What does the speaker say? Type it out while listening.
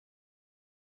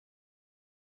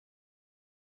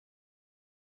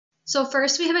So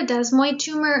first we have a desmoid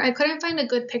tumor. I couldn't find a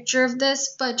good picture of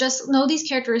this, but just know these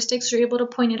characteristics, you're able to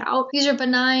point it out. These are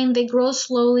benign, they grow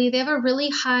slowly, they have a really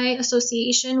high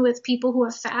association with people who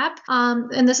have FAP,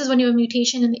 and this is when you have a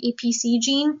mutation in the APC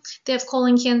gene. They have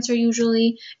colon cancer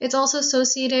usually. It's also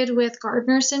associated with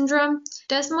Gardner syndrome.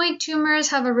 Desmoid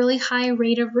tumors have a really high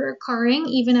rate of recurring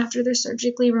even after they're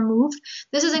surgically removed.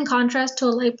 This is in contrast to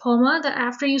a lipoma, that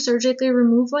after you surgically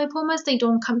remove lipomas, they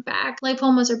don't come back.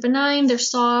 Lipomas are benign, they're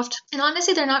soft, and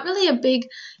honestly, they're not really a big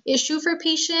issue for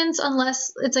patients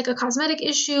unless it's like a cosmetic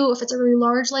issue, if it's a really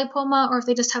large lipoma, or if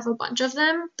they just have a bunch of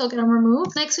them, they'll get them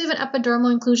removed. Next, we have an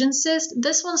epidermal inclusion cyst.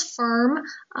 This one's firm,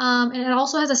 and it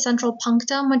also has a central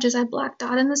punctum, which is a black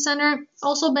dot in the center.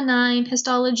 Also benign.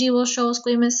 Histology will show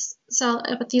squamous cell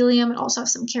epithelium and also have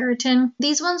some keratin.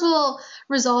 These ones will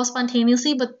resolve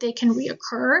spontaneously, but they can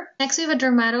reoccur. Next, we have a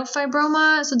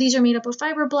dermatofibroma. So these are made up of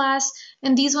fibroblasts,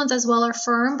 and these ones as well are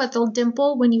firm, but they'll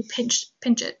dimple when you pinch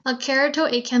it. A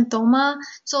keratoacanthoma.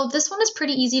 So this one is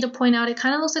pretty easy to point out. It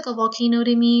kind of looks like a volcano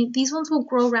to me. These ones will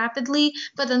grow rapidly,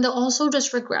 but then they'll also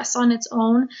just regress on its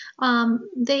own.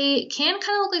 They can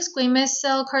kind of look like squamous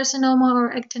cell carcinoma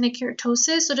or actinic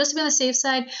keratosis. So just to be on the safe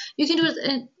side, you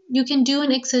can do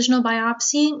an excisional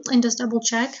biopsy and just double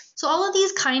check. So all of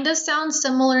these kind of sound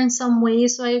similar in some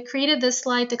ways. So I created this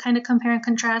slide to kind of compare and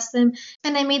contrast them.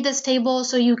 And I made this table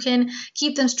so you can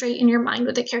keep them straight in your mind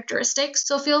with the characteristics.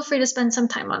 So feel free to spend some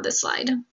time on this slide.